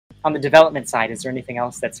on the development side, is there anything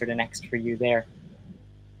else that's sort of next for you there?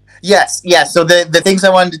 Yes, yes. So the things I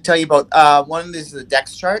wanted to tell you about, one is the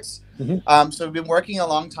DEX charts. Hmm. So we've been working a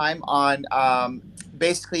long time on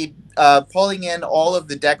basically pulling in all of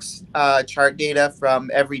the DEX chart data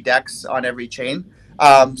from every DEX on every chain.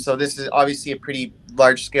 So this is obviously a pretty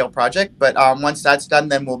large scale project, but once that's done,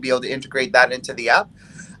 then we'll be able to integrate that into the app.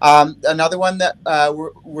 Another one that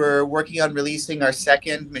we're working on releasing our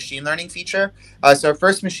second machine learning feature. So our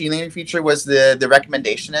first machine learning feature was the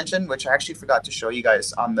recommendation engine, which I actually forgot to show you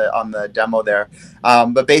guys on the demo there.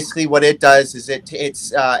 But basically, what it does is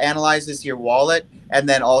it's analyzes your wallet and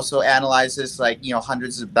then also analyzes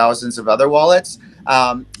hundreds of thousands of other wallets.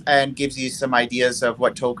 And gives you some ideas of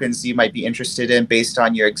what tokens you might be interested in based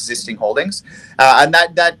on your existing holdings, and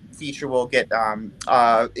that feature will get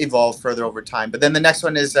evolved further over time. But then the next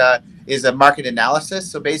one is a market analysis.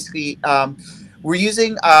 So basically, we're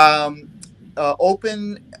using OpenAI's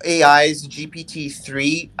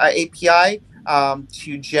GPT-3 API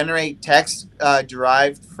to generate text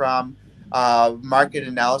derived from market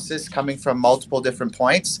analysis coming from multiple different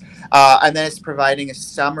points. And then it's providing a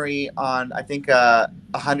summary on, I think,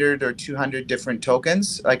 100 or 200 different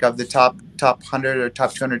tokens, like of the top 100 or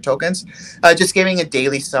top 200 tokens, just giving a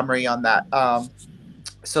daily summary on that.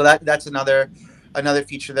 So that's another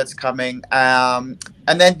feature that's coming. And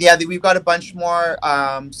then, yeah, we've got a bunch more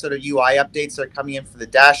sort of UI updates that are coming in for the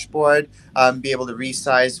dashboard, be able to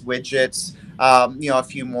resize widgets, a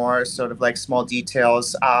few more sort of like small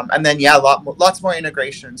details. And then, yeah, lots more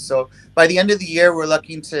integrations. So by the end of the year, we're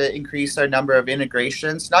looking to increase our number of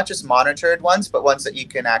integrations, not just monitored ones, but ones that you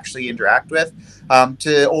can actually interact with,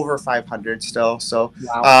 to over 500 still. So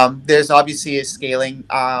Wow. there's obviously a scaling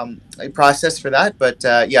process for that. But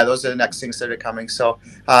yeah, those are the next things that are coming. So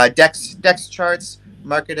DEX charts,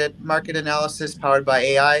 market analysis powered by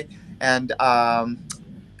AI, and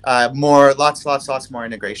lots more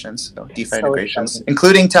integrations, so DeFi So integrations, exciting.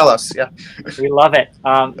 including Telos. Yeah. We love it.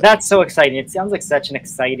 That's so exciting. It sounds like such an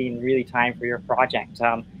exciting, really time for your project.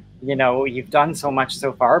 You've done so much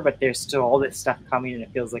so far, but there's still all this stuff coming, and it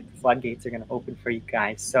feels like the floodgates are going to open for you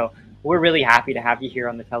guys. So we're really happy to have you here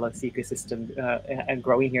on the Telos ecosystem and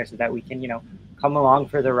growing here, so that we can, come along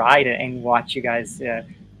for the ride and watch you guys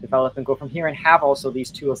develop and go from here, and have also these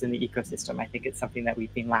tools in the ecosystem. I think it's something that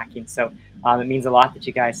we've been lacking. So it means a lot that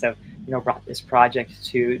you guys have, brought this project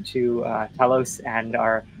to Telos and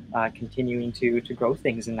are continuing to grow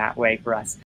things in that way for us.